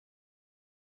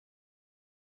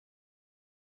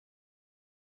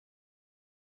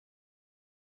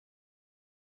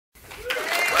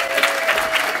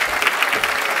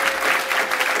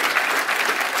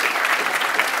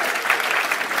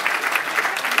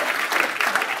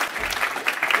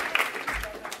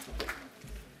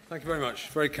Thank you very much.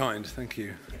 Very kind. Thank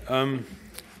you. I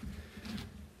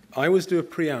always do a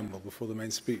preamble before the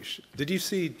main speech. Did you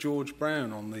see George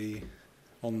Brown on the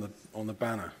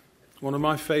banner? One of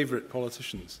my favourite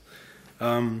politicians.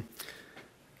 A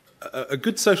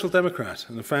good social democrat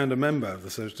and a founder member of the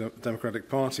Social Democratic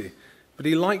Party, but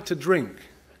he liked to drink.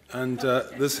 And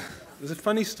there's a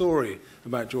funny story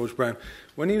about George Brown.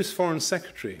 When he was Foreign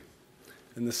Secretary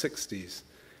in the 60s,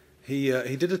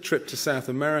 he did a trip to South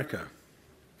America.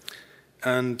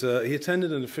 And he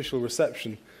attended an official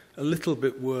reception a little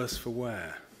bit worse for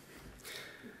wear.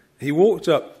 He walked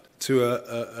up to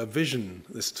a vision,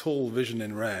 this tall vision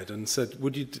in red, and said,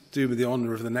 "Would you do me the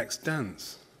honour of the next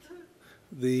dance?"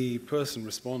 The person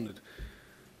responded,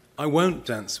 "I won't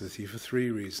dance with you for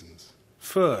 3 reasons.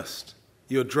 First,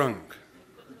 you're drunk.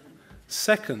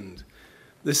 Second,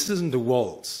 this isn't a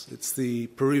waltz, it's the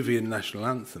Peruvian national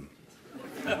anthem.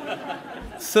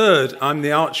 Third, I'm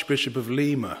the Archbishop of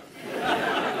Lima."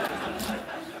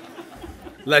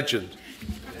 Legend.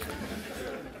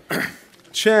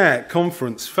 Chair,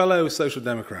 conference, fellow Social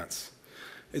Democrats.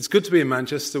 It's good to be in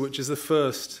Manchester, which is the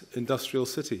first industrial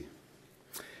city.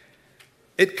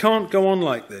 It can't go on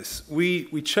like this.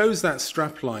 We chose that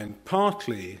strapline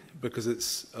partly because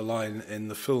it's a line in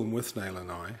the film Withnail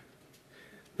and I,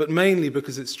 but mainly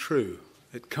because it's true.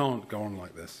 It can't go on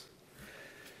like this.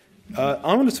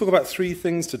 I want to talk about 3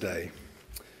 things today.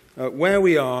 Where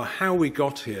we are, how we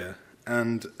got here,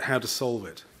 and how to solve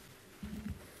it.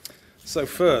 So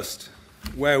first,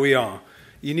 where we are.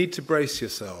 You need to brace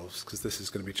yourselves, because this is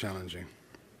going to be challenging.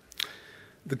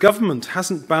 The government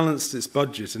hasn't balanced its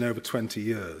budget in over 20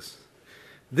 years.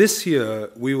 This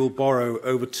year, we will borrow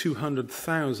over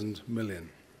 200,000 million.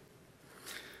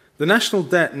 The national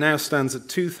debt now stands at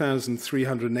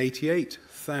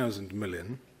 2,388,000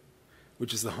 million,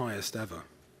 which is the highest ever.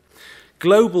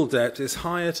 Global debt is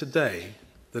higher today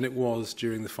than it was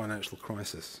during the financial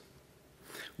crisis.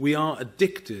 We are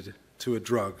addicted to a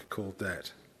drug called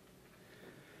debt.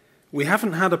 We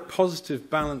haven't had a positive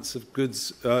balance of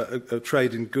goods,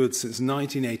 trade in goods since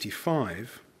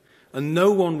 1985, and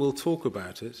no one will talk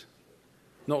about it,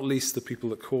 not least the people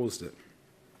that caused it.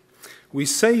 We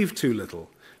save too little,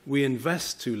 we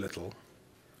invest too little,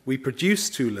 we produce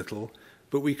too little,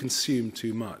 but we consume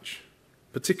too much,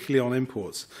 particularly on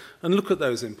imports. And look at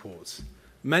those imports.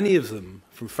 Many of them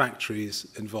from factories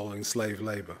involving slave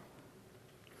labour.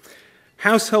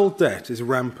 Household debt is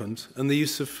rampant and the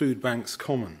use of food banks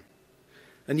common.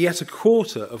 And yet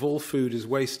 1/4 of all food is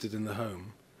wasted in the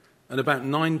home, and about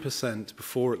 9%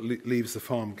 before it leaves the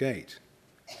farm gate.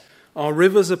 Our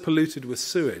rivers are polluted with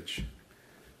sewage,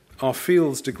 our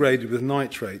fields degraded with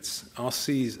nitrates, our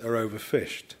seas are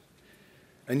overfished,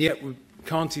 and yet we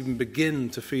can't even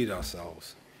begin to feed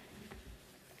ourselves.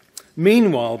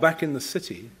 Meanwhile, back in the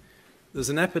city, there's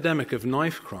an epidemic of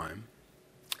knife crime,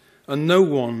 and no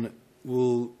one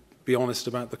will be honest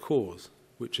about the cause,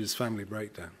 which is family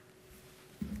breakdown.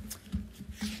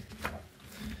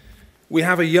 We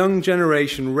have a young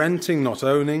generation renting, not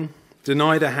owning,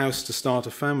 denied a house to start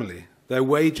a family, their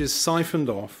wages siphoned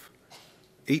off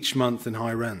each month in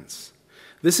high rents.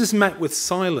 This is met with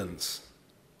silence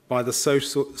by the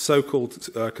so-called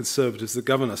conservatives that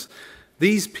govern us.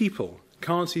 These people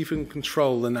can't even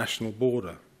control the national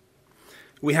border.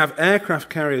 We have aircraft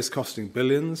carriers costing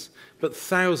billions, but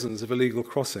thousands of illegal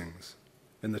crossings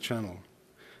in the Channel.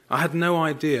 I had no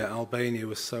idea Albania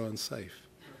was so unsafe.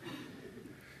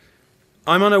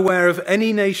 I'm unaware of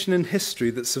any nation in history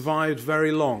that survived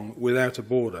very long without a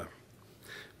border.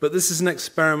 But this is an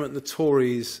experiment the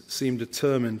Tories seem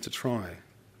determined to try.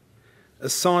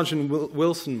 As Sergeant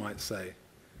Wilson might say,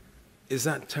 is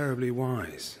that terribly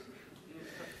wise?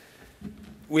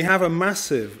 We have a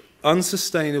massive,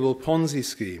 unsustainable Ponzi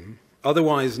scheme,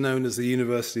 otherwise known as the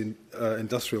University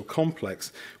Industrial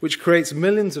Complex, which creates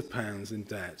millions of pounds in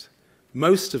debt,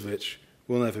 most of which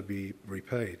will never be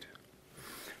repaid.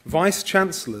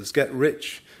 Vice-chancellors get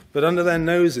rich, but under their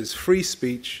noses, free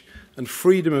speech and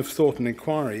freedom of thought and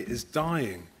inquiry is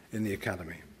dying in the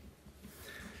academy.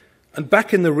 And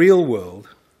back in the real world,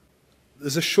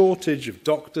 there's a shortage of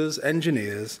doctors,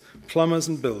 engineers, plumbers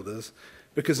and builders,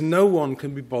 because no one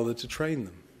can be bothered to train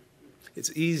them.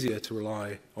 It's easier to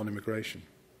rely on immigration.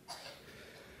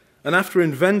 And after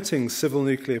inventing civil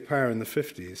nuclear power in the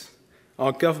 50s,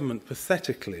 our government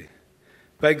pathetically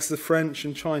begs the French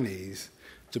and Chinese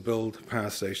to build power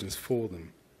stations for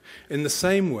them, in the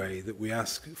same way that we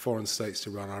ask foreign states to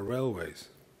run our railways.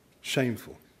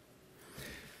 Shameful.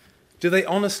 Do they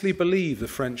honestly believe the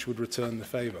French would return the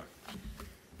favour?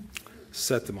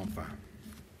 Certainement pas.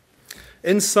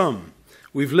 In sum,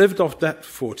 we've lived off debt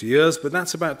for 40 years, but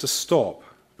that's about to stop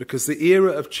because the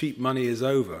era of cheap money is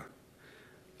over.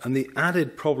 And the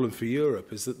added problem for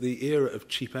Europe is that the era of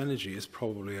cheap energy is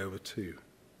probably over too.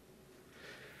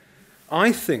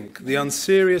 I think the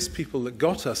unserious people that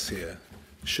got us here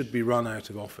should be run out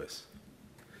of office.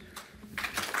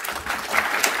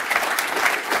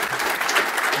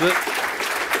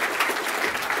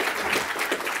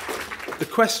 The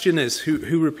question is,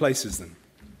 who replaces them?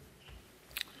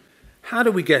 How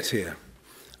do we get here?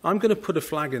 I'm going to put a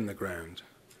flag in the ground.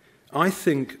 I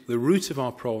think the root of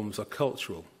our problems are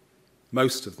cultural,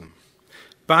 most of them.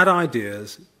 Bad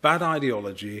ideas, bad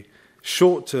ideology,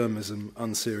 short-termism,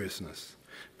 unseriousness.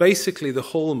 Basically the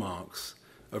hallmarks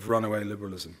of runaway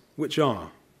liberalism, which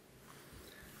are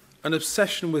an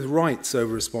obsession with rights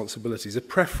over responsibilities, a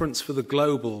preference for the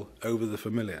global over the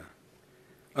familiar,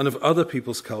 and of other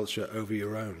people's culture over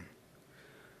your own.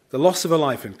 The loss of a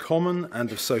life in common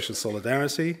and of social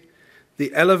solidarity,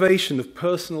 the elevation of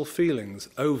personal feelings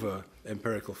over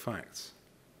empirical facts,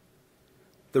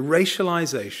 the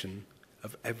racialization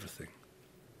of everything,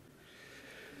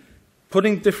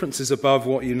 putting differences above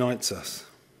what unites us,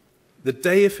 the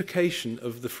deification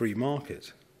of the free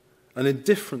market, an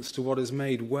indifference to what is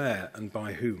made where and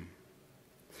by whom,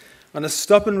 and a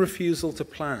stubborn refusal to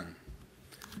plan.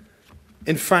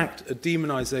 In fact, a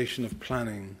demonization of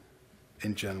planning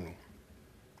in general.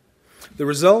 The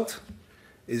result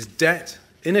is debt,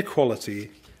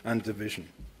 inequality, and division.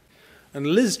 And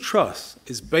Liz Truss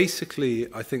is basically,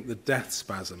 I think, the death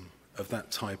spasm of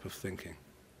that type of thinking.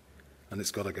 And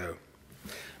it's got to go.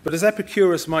 But as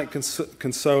Epicurus might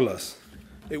console us,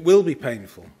 it will be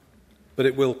painful, but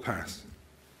it will pass.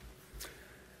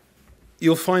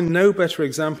 You'll find no better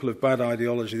example of bad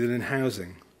ideology than in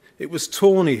housing. It was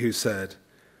Tawney who said,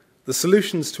 "The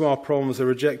solutions to our problems are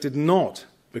rejected not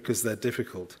because they're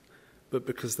difficult, but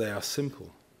because they are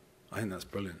simple." I think that's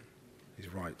brilliant. He's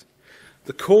right.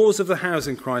 The cause of the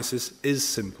housing crisis is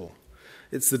simple.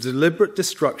 It's the deliberate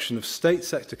destruction of state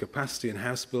sector capacity in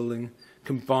house building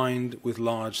combined with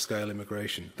large-scale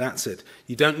immigration. That's it.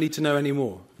 You don't need to know any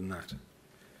more than that.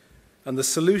 And the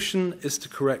solution is to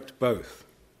correct both.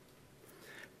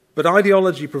 But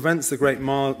ideology prevents the great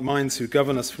minds who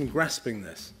govern us from grasping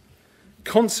this.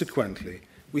 Consequently,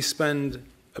 we spend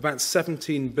about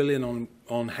 17 billion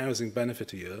on housing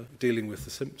benefit a year, dealing with the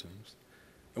symptoms,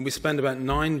 and we spend about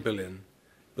 9 billion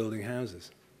building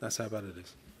houses. That's how bad it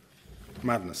is.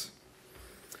 Madness.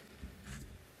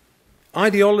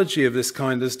 Ideology of this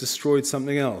kind has destroyed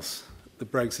something else, the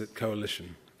Brexit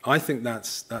coalition. I think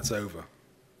that's over.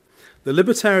 The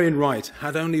libertarian right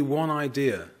had only one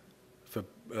idea for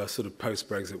a sort of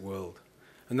post-Brexit world,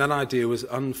 and that idea was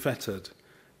unfettered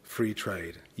free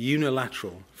trade,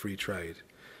 unilateral free trade.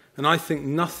 And I think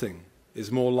nothing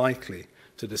is more likely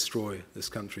to destroy this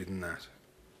country than that.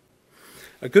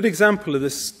 A good example of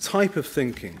this type of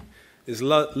thinking is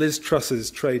Liz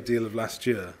Truss's trade deal of last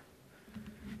year.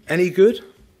 Any good?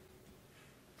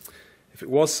 If it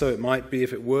was so, it might be.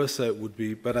 If it were so, it would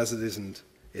be. But as it isn't,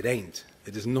 it ain't.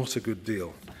 It is not a good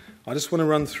deal. I just want to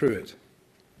run through it.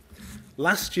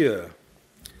 Last year,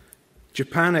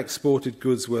 Japan exported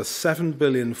goods worth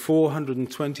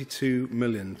 $7.422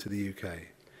 billion to the UK.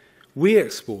 We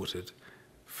exported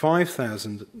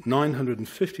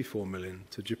 $5,954 million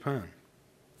to Japan.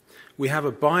 We have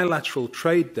a bilateral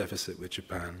trade deficit with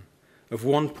Japan of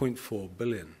 $1.4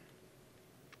 billion.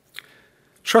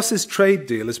 Truss's trade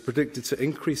deal is predicted to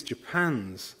increase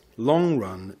Japan's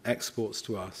long-run exports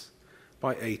to us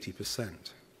by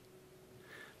 80%,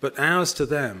 but ours to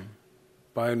them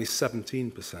by only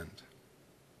 17%.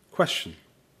 Question: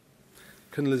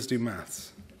 can Liz do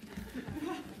maths?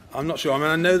 I'm not sure. I mean,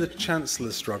 I know the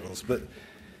Chancellor struggles, but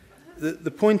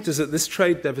the point is that this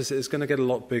trade deficit is going to get a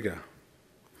lot bigger.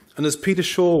 And as Peter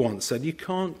Shaw once said, you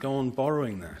can't go on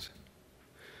borrowing that.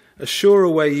 A surer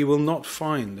way you will not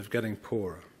find of getting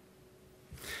poorer.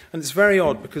 And it's very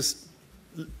odd because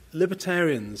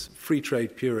libertarians, free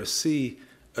trade purists, see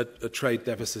a trade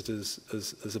deficit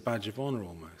as a badge of honor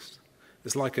almost.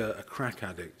 It's like a crack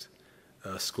addict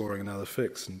scoring another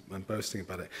fix and boasting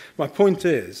about it. My point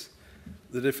is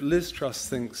that if Liz Truss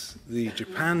thinks the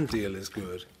Japan deal is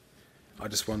good, I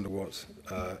just wonder what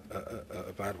a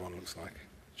bad one looks like.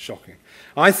 Shocking.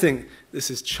 I think this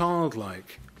is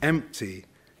childlike, empty,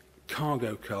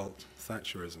 cargo cult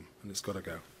Thatcherism, and it's got to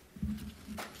go.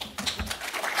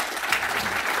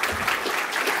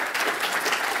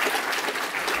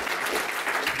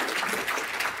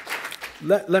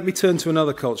 Let me turn to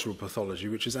another cultural pathology,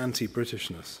 which is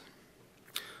anti-Britishness.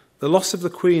 The loss of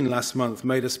the Queen last month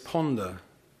made us ponder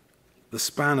the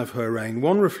span of her reign.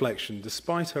 One reflection,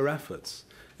 despite her efforts,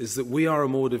 is that we are a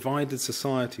more divided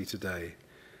society today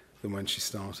than when she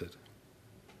started.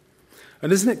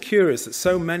 And isn't it curious that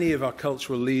so many of our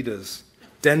cultural leaders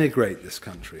denigrate this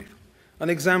country? An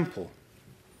example.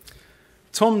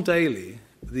 Tom Daley,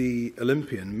 the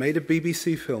Olympian, made a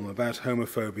BBC film about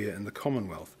homophobia in the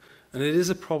Commonwealth, and it is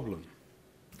a problem.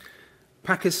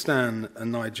 Pakistan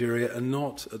and Nigeria are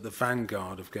not at the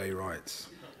vanguard of gay rights.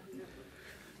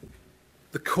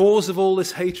 The cause of all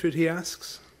this hatred, he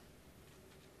asks?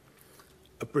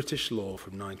 A British law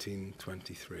from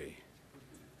 1923.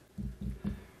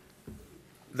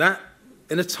 That,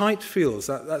 in a tight field,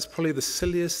 that's probably the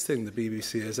silliest thing the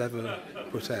BBC has ever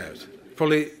put out.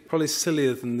 Probably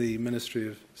sillier than the Ministry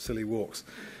of Silly Walks.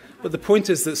 But the point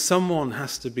is that someone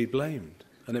has to be blamed,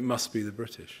 and it must be the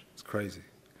British. It's crazy.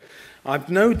 I've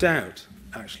no doubt,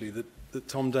 actually, that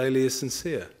Tom Daley is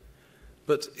sincere.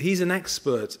 But he's an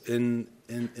expert in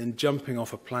jumping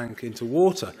off a plank into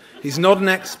water. He's not an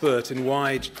expert in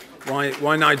why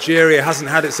Nigeria hasn't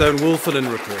had its own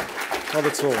Wolfenden report. Not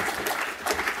at all.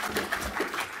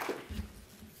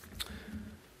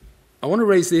 I want to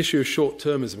raise the issue of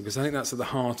short-termism because I think that's at the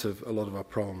heart of a lot of our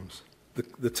problems.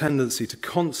 The tendency to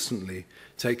constantly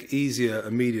take easier,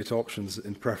 immediate options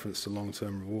in preference to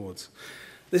long-term rewards.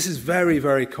 This is very,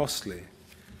 very costly.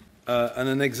 And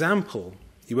an example,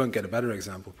 you won't get a better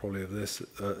example probably of this,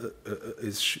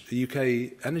 is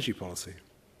UK energy policy.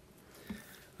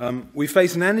 We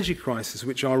face an energy crisis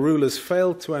which our rulers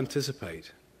failed to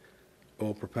anticipate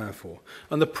or prepare for.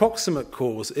 And the proximate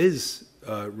cause is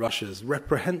Russia's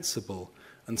reprehensible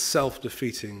and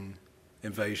self-defeating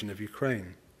invasion of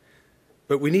Ukraine.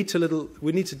 But we need to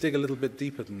dig a little bit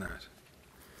deeper than that.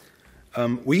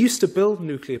 We used to build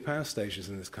nuclear power stations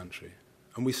in this country,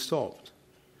 and we stopped.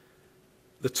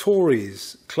 The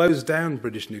Tories closed down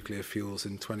British nuclear fuels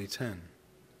in 2010.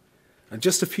 And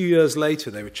just a few years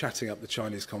later, they were chatting up the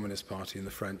Chinese Communist Party and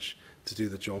the French to do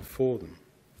the job for them.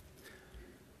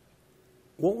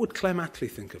 What would Clem Attlee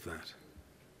think of that?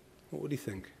 What would he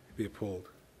think? He'd be appalled.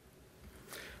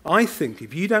 I think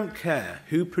if you don't care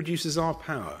who produces our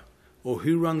power or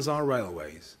who runs our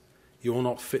railways, you're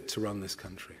not fit to run this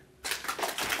country.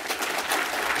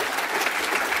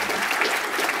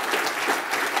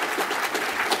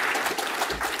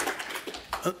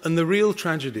 And the real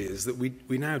tragedy is that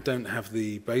we now don't have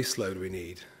the base load we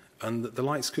need, and that the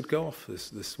lights could go off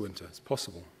this winter. It's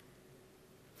possible.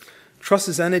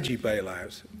 Truss's energy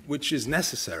bailout, which is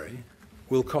necessary,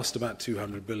 will cost about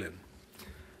 $200 billion.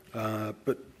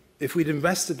 But if we'd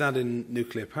invested that in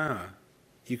nuclear power,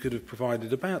 you could have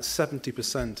provided about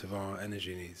 70% of our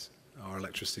energy needs, our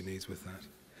electricity needs with that.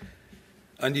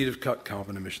 And you'd have cut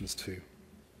carbon emissions too.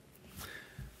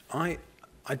 I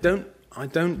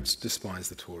don't despise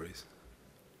the Tories.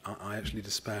 I actually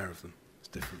despair of them. It's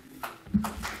different.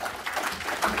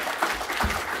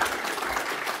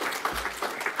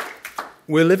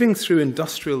 We're living through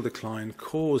industrial decline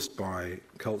caused by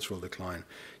cultural decline.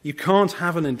 You can't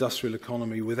have an industrial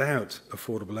economy without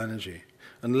affordable energy.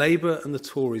 And Labour and the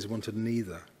Tories wanted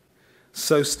neither.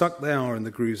 So stuck they are in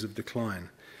the grooves of decline.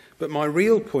 But my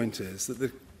real point is that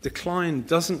the decline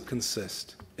doesn't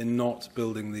consist in not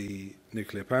building the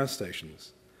nuclear power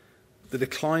stations. The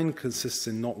decline consists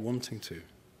in not wanting to.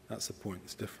 That's the point.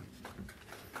 It's different.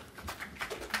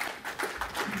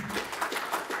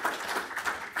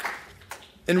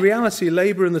 In reality,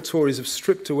 Labour and the Tories have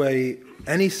stripped away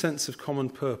any sense of common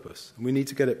purpose, and we need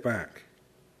to get it back.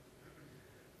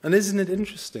 And isn't it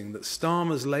interesting that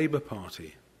Starmer's Labour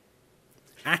Party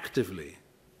actively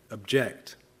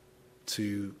object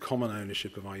to common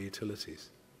ownership of our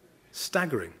utilities?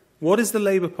 Staggering. What is the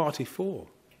Labour Party for?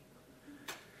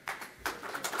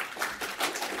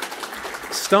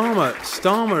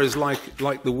 Starmer is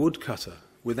like the woodcutter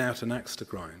without an axe to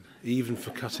grind, even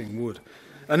for cutting wood.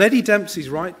 And Eddie Dempsey's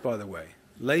right, by the way.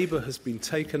 Labour has been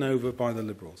taken over by the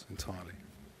Liberals entirely.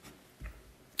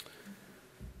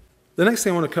 The next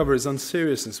thing I want to cover is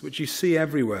unseriousness, which you see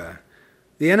everywhere.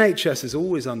 The NHS is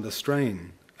always under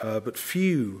strain, but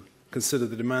few consider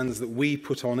the demands that we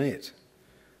put on it.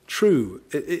 True,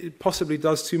 it possibly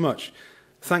does too much.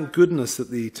 Thank goodness that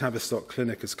the Tavistock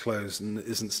Clinic has closed and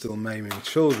isn't still maiming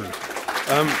children.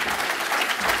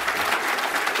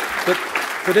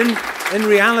 But in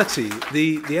reality,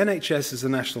 the NHS is a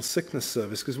national sickness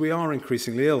service because we are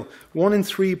increasingly ill. 1 in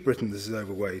 3 Britons is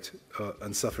overweight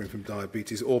and suffering from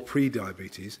diabetes or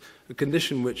pre-diabetes, a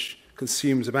condition which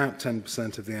consumes about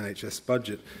 10% of the NHS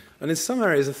budget. And in some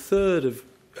areas, a third of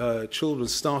children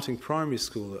starting primary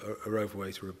school are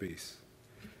overweight or obese.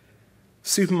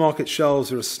 Supermarket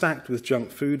shelves are stacked with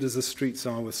junk food as the streets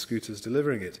are with scooters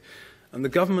delivering it. And the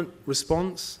government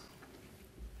response?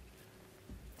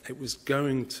 It was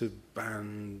going to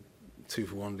ban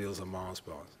 2-for-1 deals on Mars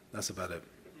bars. That's about it.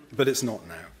 But it's not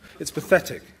now. It's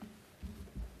pathetic.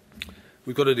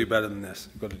 We've got to do better than this.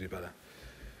 We've got to do better.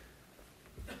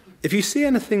 If you see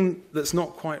anything that's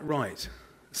not quite right,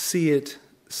 see it,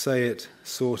 say it,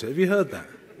 sort it. Have you heard that?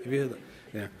 Have you heard that?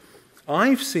 Yeah.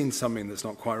 I've seen something that's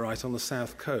not quite right on the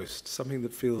south coast, something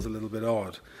that feels a little bit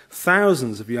odd.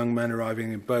 Thousands of young men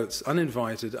arriving in boats,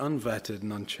 uninvited, unvetted,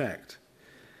 and unchecked.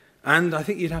 And I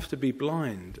think you'd have to be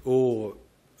blind or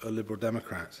a Liberal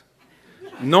Democrat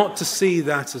not to see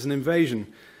that as an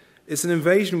invasion. It's an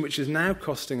invasion which is now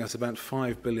costing us about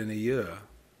 $5 billion a year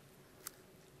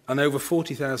and over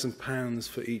 £40,000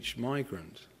 for each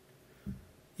migrant.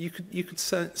 You could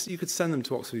send them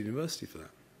to Oxford University for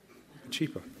that,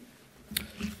 cheaper.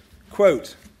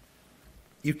 Quote,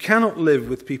 "You cannot live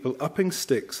with people upping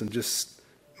sticks and just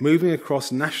moving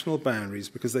across national boundaries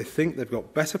because they think they've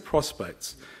got better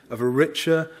prospects of a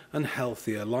richer and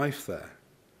healthier life there."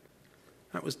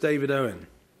 That was David Owen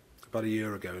about a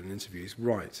year ago in an interview. He's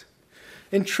right.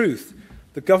 In truth,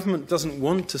 the government doesn't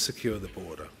want to secure the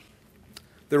border.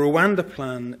 The Rwanda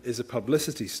plan is a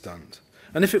publicity stunt.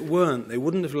 And if it weren't, they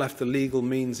wouldn't have left the legal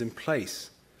means in place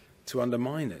to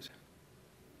undermine it.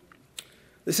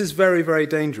 This is very, very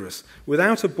dangerous.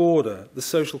 Without a border, the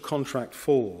social contract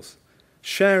falls.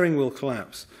 Sharing will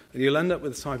collapse, and you'll end up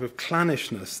with the type of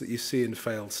clannishness that you see in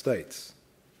failed states.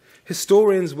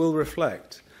 Historians will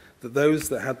reflect that those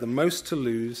that had the most to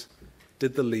lose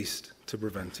did the least to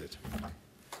prevent it.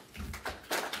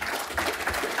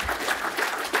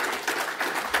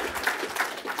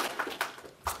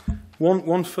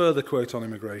 One further quote on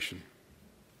immigration.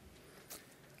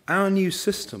 "Our new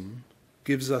system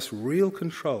gives us real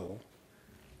control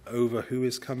over who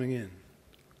is coming in."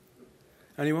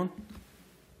 Anyone?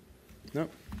 No?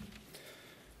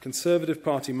 Conservative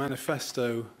Party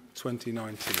Manifesto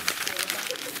 2019.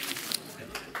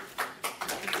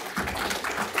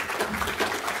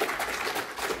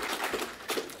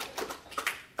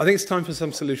 I think it's time for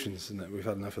some solutions, isn't it? We've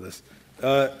had enough of this.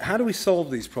 How do we solve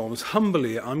these problems?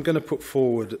 Humbly, I'm going to put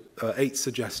forward 8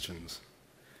 suggestions.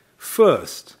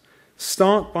 First,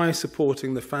 start by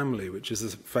supporting the family, which is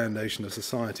the foundation of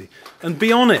society. And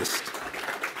be honest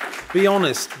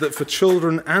that for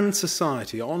children and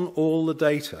society, on all the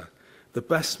data, the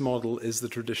best model is the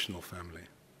traditional family.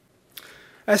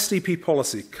 SDP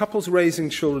policy, couples raising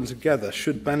children together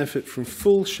should benefit from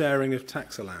full sharing of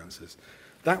tax allowances.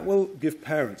 That will give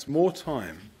parents more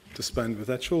time to spend with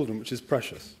their children, which is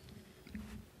precious.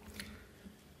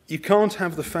 You can't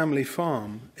have the family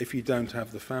farm if you don't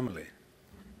have the family.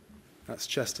 That's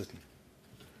Chesterton.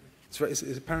 It's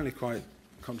apparently quite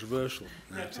controversial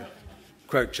now to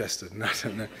quote Chesterton. I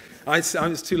don't know.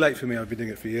 It's too late for me. I've been doing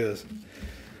it for years.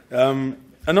 And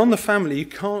on the family, you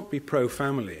can't be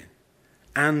pro-family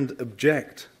and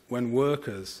object when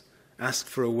workers ask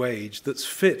for a wage that's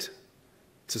fit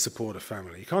to support a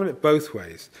family. You can't have it both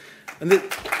ways. There's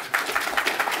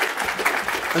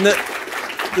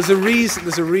a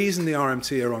reason the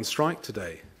RMT are on strike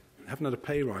today. They haven't had a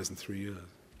pay rise in 3 years.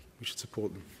 We should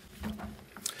support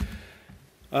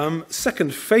them.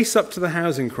 Second, face up to the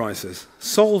housing crisis.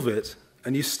 Solve it,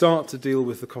 and you start to deal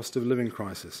with the cost of living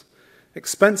crisis.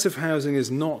 Expensive housing is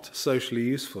not socially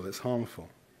useful, it's harmful.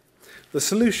 The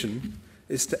solution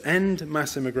is to end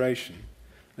mass immigration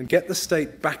and get the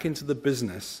state back into the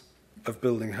business of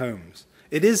building homes.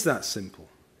 It is that simple,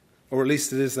 or at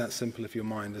least it is that simple if your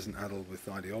mind isn't addled with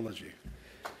ideology.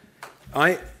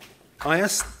 I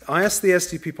asked the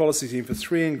SDP policy team for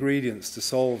 3 ingredients to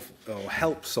solve or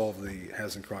help solve the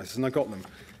housing crisis, and I got them.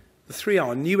 The 3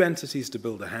 are new entities to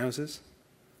build the houses,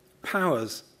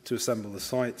 powers to assemble the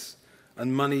sites,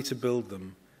 and money to build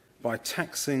them by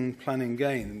taxing planning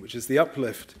gain, which is the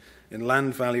uplift in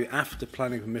land value after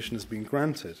planning permission has been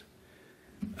granted.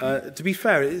 To be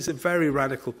fair, it is a very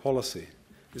radical policy.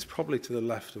 It's probably to the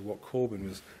left of what Corbyn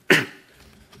was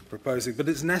proposing, but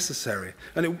it's necessary.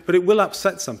 But it will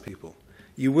upset some people.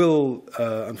 You will,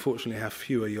 unfortunately, have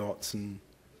fewer yachts and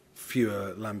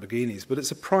fewer Lamborghinis, but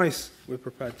it's a price we're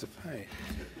prepared to pay.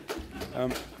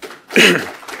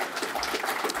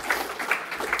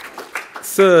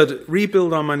 Third,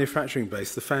 rebuild our manufacturing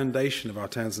base, the foundation of our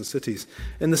towns and cities.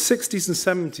 In the 60s and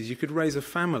 70s, you could raise a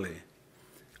family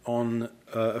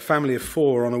of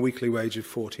 4 on a weekly wage of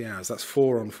 40 hours. That's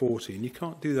 4 on 40, and you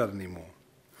can't do that anymore.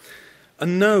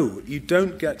 And no, you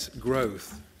don't get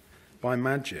growth by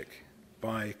magic,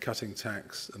 by cutting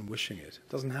tax and wishing it. It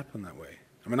doesn't happen that way.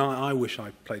 I mean, I wish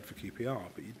I played for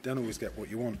QPR, but you don't always get what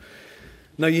you want.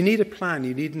 No, you need a plan.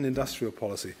 You need an industrial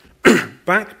policy.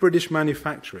 Back British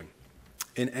manufacturing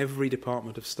in every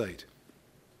department of state.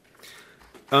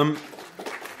 By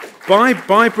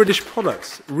Buy British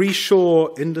products,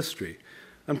 reshore industry,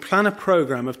 and plan a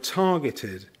programme of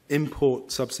targeted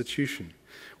import substitution.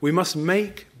 We must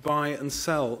make, buy and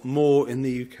sell more in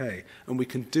the UK, and we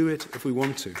can do it if we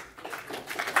want to.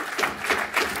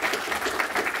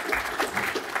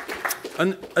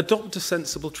 And adopt a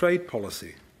sensible trade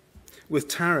policy with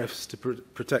tariffs to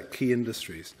protect key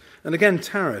industries. And again,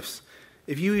 tariffs,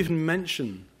 if you even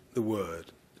mention the word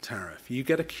tariff, you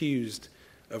get accused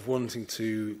of wanting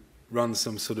to run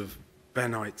some sort of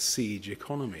Benite siege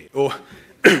economy, or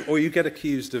you get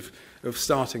accused of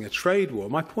starting a trade war.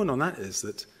 My point on that is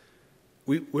that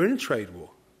we're in a trade war.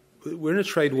 We're in a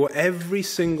trade war every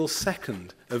single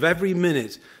second of every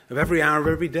minute, of every hour of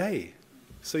every day.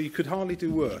 So you could hardly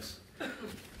do worse.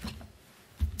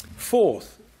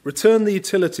 Fourth, return the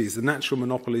utilities, the natural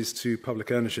monopolies, to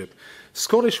public ownership.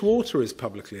 Scottish Water is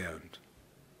publicly owned.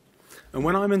 And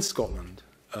when I'm in Scotland,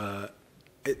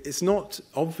 it's not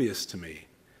obvious to me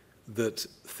that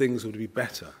things would be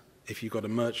better if you got a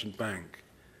merchant bank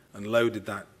and loaded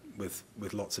that with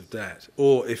lots of debt,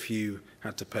 or if you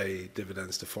had to pay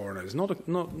dividends to foreigners. Not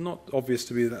obvious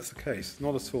to me that that's the case,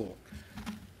 not at all.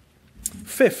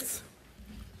 Fifth,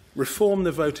 reform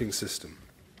the voting system.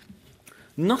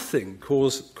 Nothing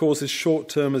causes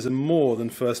short-termism more than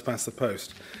first past the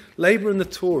post. Labour and the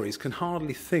Tories can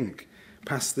hardly think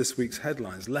past this week's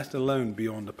headlines, let alone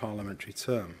beyond a parliamentary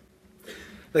term.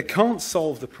 They can't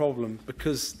solve the problem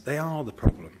because they are the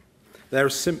problem. They're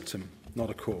a symptom,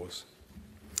 not a cause.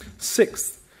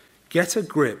 Sixth, get a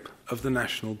grip of the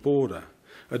national border.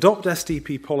 Adopt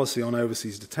SDP policy on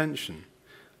overseas detention,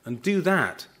 and do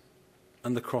that,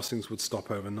 and the crossings would stop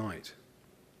overnight.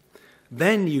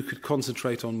 Then you could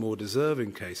concentrate on more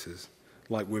deserving cases,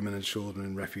 like women and children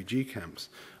in refugee camps.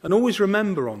 And always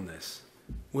remember on this,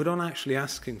 we're not actually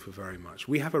asking for very much.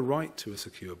 We have a right to a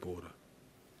secure border.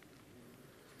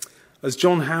 As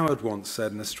John Howard once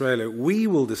said in Australia, we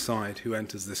will decide who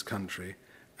enters this country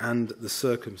and the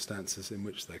circumstances in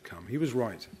which they come. He was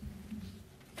right.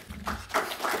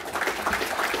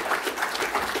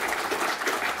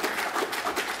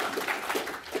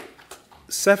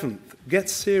 Seventh, get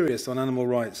serious on animal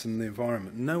rights and the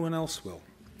environment. No one else will.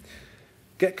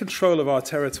 Get control of our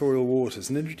territorial waters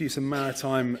and introduce a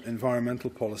maritime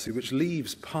environmental policy which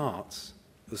leaves parts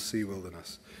of sea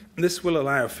wilderness. And this will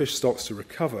allow fish stocks to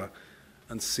recover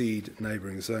and seed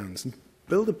neighbouring zones. And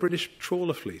build a British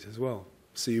trawler fleet as well,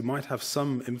 so you might have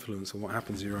some influence on what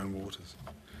happens in your own waters.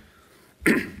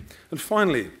 And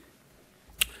finally,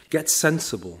 get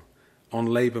sensible on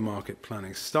labour market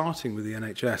planning, starting with the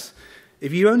NHS.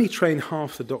 If you only train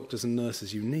half the doctors and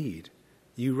nurses you need,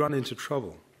 you run into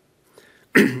trouble.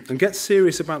 And get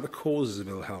serious about the causes of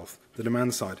ill health, the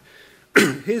demand side.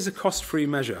 Here's a cost-free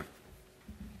measure.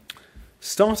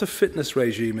 Start a fitness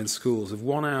regime in schools of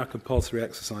 1 hour compulsory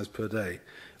exercise per day.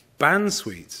 Ban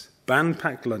sweets, ban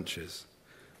packed lunches,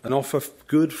 and offer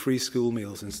good free school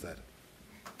meals instead.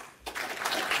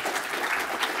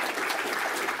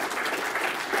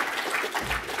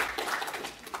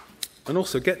 And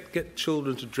also get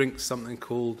children to drink something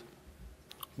called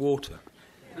water.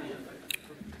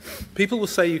 People will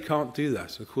say you can't do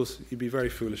that. Of course, you'd be very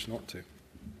foolish not to.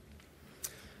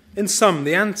 In sum,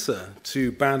 the answer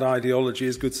to bad ideology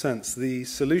is good sense. The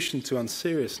solution to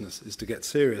unseriousness is to get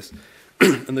serious.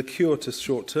 And the cure to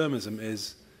short-termism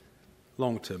is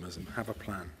long-termism. Have a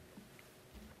plan.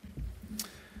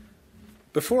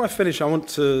 Before I finish, I want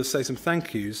to say some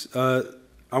thank yous. I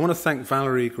want to thank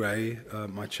Valerie Gray,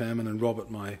 my chairman, and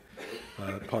Robert, my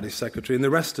party secretary, and the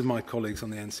rest of my colleagues on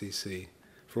the NCC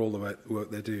for all the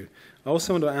work they do. I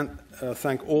also want to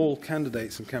thank all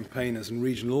candidates and campaigners and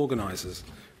regional organisers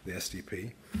of the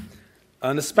SDP,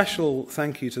 and a special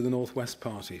thank you to the North West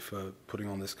Party for putting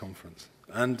on this conference.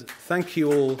 And thank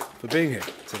you all for being here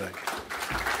today.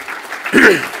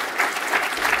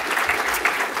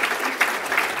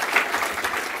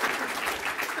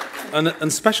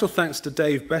 And special thanks to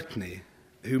Dave Bettany,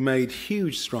 who made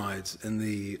huge strides in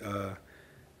the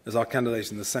as our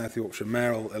candidate in the South Yorkshire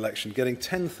mayoral election, getting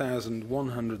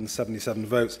 10,177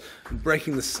 votes and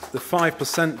breaking the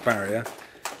 5% barrier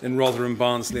in Rotherham,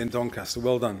 Barnsley and Doncaster.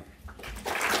 Well done.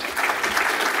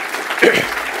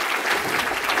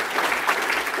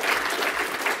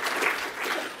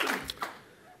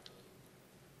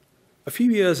 A few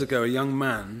years ago, a young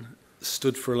man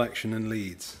stood for election in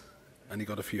Leeds, and he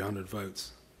got a few hundred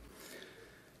votes.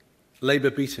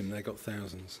 Labour beat him, they got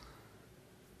thousands.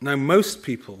 Now, most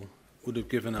people would have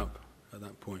given up at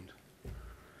that point.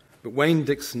 But Wayne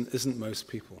Dixon isn't most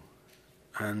people,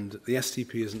 and the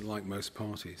SDP isn't like most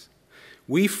parties.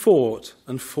 We fought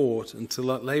and fought until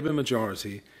that Labour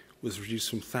majority was reduced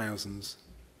from thousands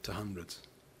to hundreds.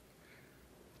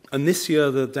 And this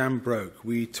year the dam broke.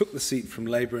 We took the seat from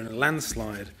Labour in a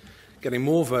landslide, getting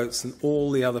more votes than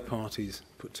all the other parties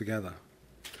put together.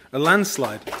 A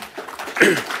landslide.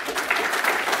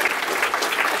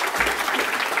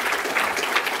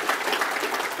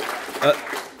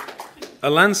 A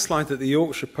landslide that the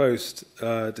Yorkshire Post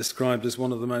described as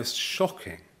one of the most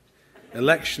shocking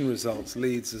election results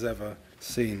Leeds has ever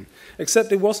seen.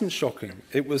 Except it wasn't shocking.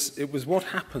 It was what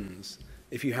happens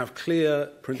if you have clear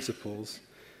principles,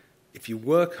 if you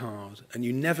work hard and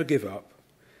you never give up,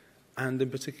 and in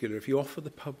particular, if you offer the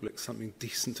public something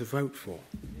decent to vote for.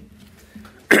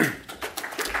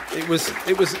 It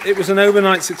was an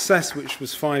overnight success which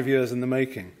was 5 years in the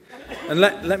making. And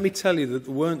let me tell you that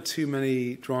there weren't too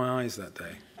many dry eyes that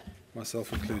day,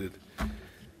 myself included. And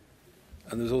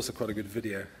there was also quite a good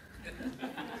video.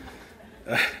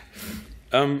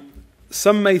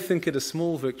 Some may think it a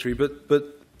small victory,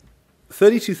 but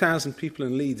 32,000 people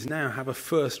in Leeds now have a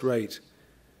first-rate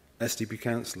SDP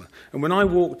councillor. And when I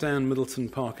walk down Middleton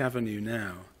Park Avenue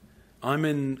now, I'm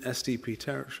in SDP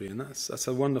territory, and that's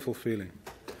a wonderful feeling.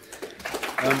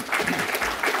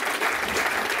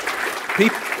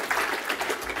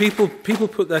 People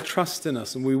put their trust in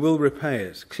us, and we will repay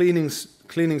it. Cleaning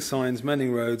signs,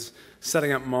 mending roads,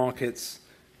 setting up markets,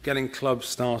 getting clubs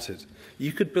started.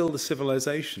 You could build a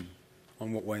civilization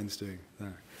on what Wayne's doing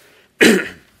there.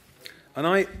 And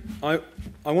I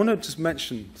want to just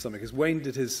mention something, because Wayne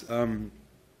did his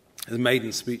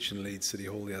maiden speech in Leeds City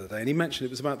Hall the other day, and he mentioned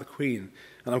it was about the Queen,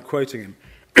 and I'm quoting him.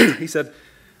 He said,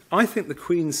 "I think the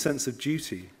Queen's sense of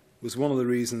duty was one of the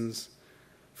reasons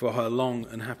for her long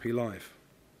and happy life.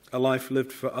 A life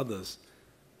lived for others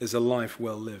is a life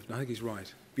well lived." And I think he's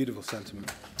right. Beautiful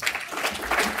sentiment.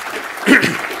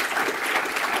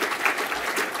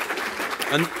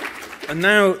 And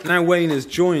now Wayne is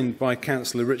joined by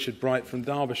Councillor Richard Bright from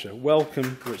Derbyshire.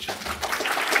 Welcome, Richard.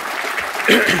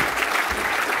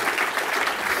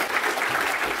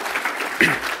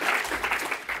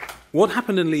 What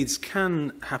happened in Leeds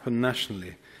can happen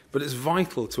nationally, but it's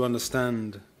vital to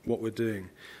understand what we're doing.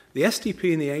 The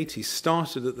SDP in the 80s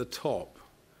started at the top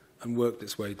and worked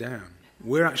its way down.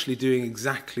 We're actually doing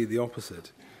exactly the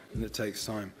opposite, and it takes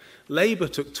time. Labour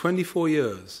took 24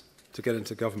 years to get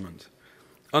into government.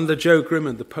 Under Joe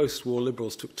Grimmond, the post-war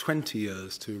Liberals took 20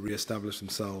 years to re-establish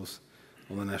themselves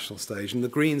on the national stage, and the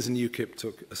Greens and UKIP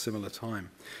took a similar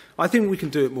time. I think we can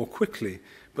do it more quickly,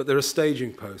 but there are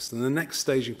staging posts, and the next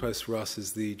staging post for us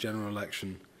is the general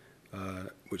election,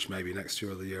 which may be next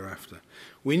year or the year after.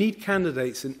 We need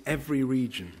candidates in every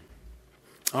region.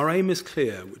 Our aim is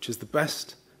clear, which is the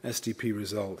best SDP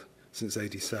result since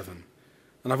 '87.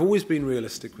 And I've always been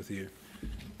realistic with you,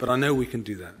 but I know we can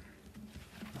do that.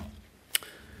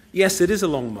 Yes, it is a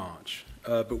long march,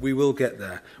 but we will get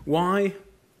there. Why?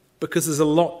 Because there's a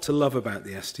lot to love about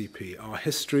the SDP. Our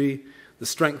history, the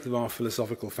strength of our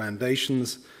philosophical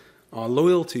foundations, our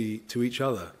loyalty to each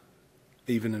other,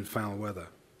 even in foul weather.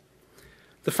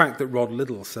 The fact that Rod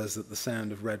Liddell says that the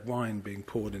sound of red wine being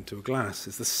poured into a glass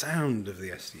is the sound of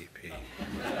the SDP.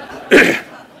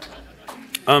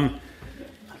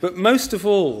 But most of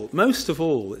all,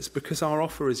 it's because our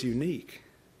offer is unique.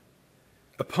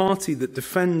 A party that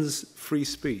defends free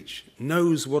speech,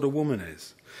 knows what a woman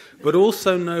is, but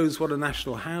also knows what a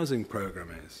national housing programme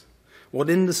is, what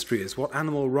industry is, what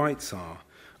animal rights are,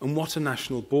 and what a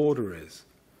national border is.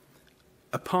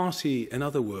 A party, in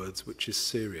other words, which is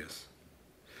serious.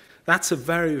 That's a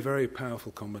very, very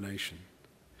powerful combination,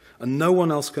 and no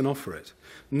one else can offer it.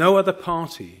 No other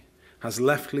party has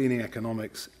left-leaning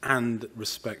economics and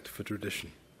respect for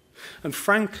tradition. And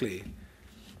frankly,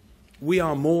 we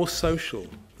are more social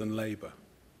than Labour,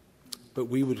 but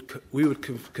we would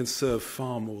conserve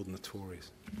far more than the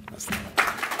Tories. That's the point.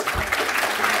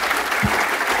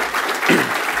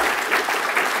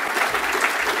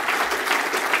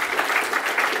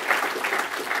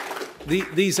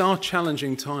 These are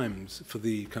challenging times for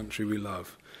the country we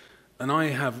love, and I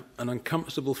have an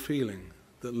uncomfortable feeling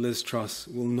that Liz Truss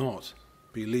will not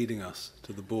be leading us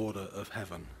to the border of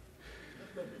heaven.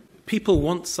 People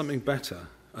want something better,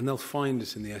 and they'll find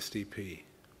it in the SDP.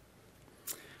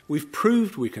 We've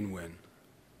proved we can win.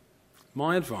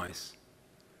 My advice,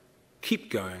 keep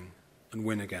going and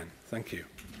win again. Thank you.